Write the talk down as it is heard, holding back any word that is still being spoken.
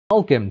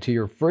Welcome to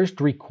your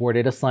first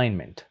recorded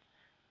assignment.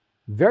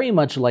 Very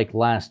much like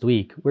last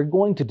week, we're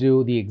going to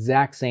do the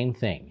exact same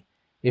thing.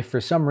 If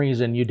for some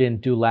reason you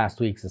didn't do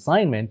last week's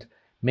assignment,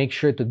 make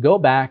sure to go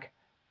back,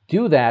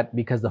 do that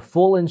because the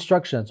full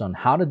instructions on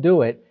how to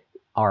do it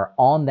are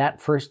on that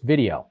first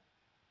video.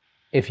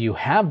 If you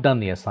have done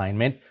the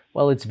assignment,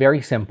 well, it's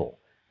very simple.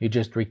 You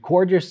just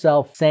record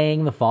yourself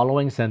saying the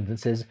following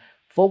sentences,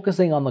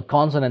 focusing on the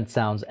consonant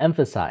sounds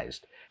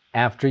emphasized.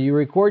 After you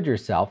record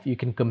yourself, you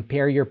can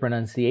compare your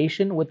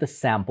pronunciation with the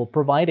sample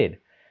provided.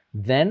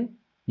 Then,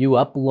 you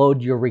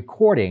upload your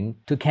recording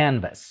to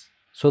Canvas.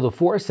 So the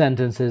 4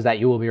 sentences that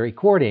you will be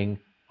recording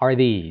are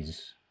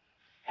these.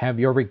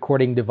 Have your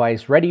recording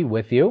device ready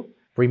with you.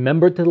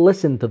 Remember to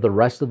listen to the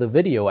rest of the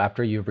video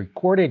after you've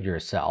recorded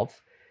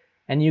yourself,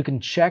 and you can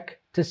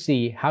check to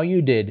see how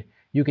you did.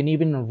 You can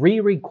even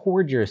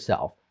re-record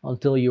yourself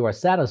until you are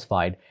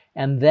satisfied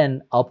and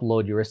then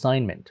upload your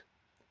assignment.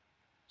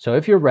 So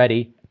if you're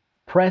ready,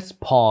 press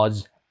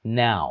pause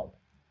now.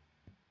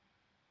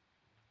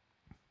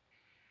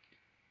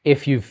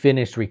 If you've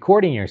finished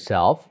recording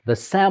yourself, the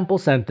sample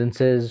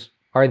sentences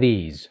are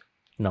these.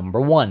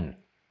 Number 1.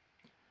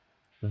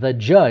 The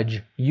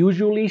judge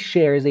usually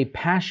shares a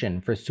passion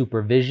for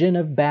supervision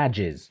of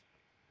badges.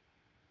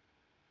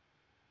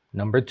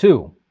 Number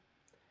 2.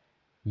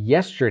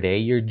 Yesterday,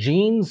 your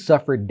jeans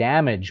suffered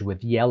damage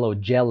with yellow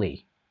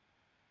jelly.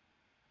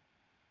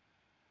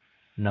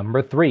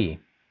 Number 3.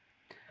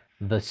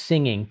 The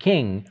singing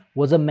king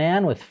was a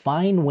man with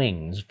fine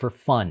wings for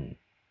fun.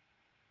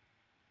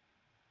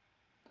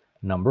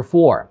 Number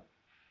 4.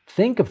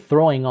 Think of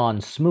throwing on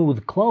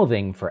smooth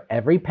clothing for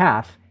every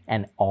path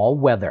and all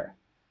weather.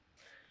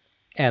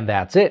 And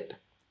that's it.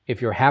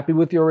 If you're happy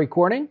with your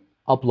recording,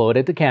 upload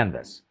it to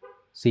Canvas.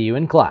 See you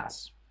in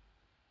class.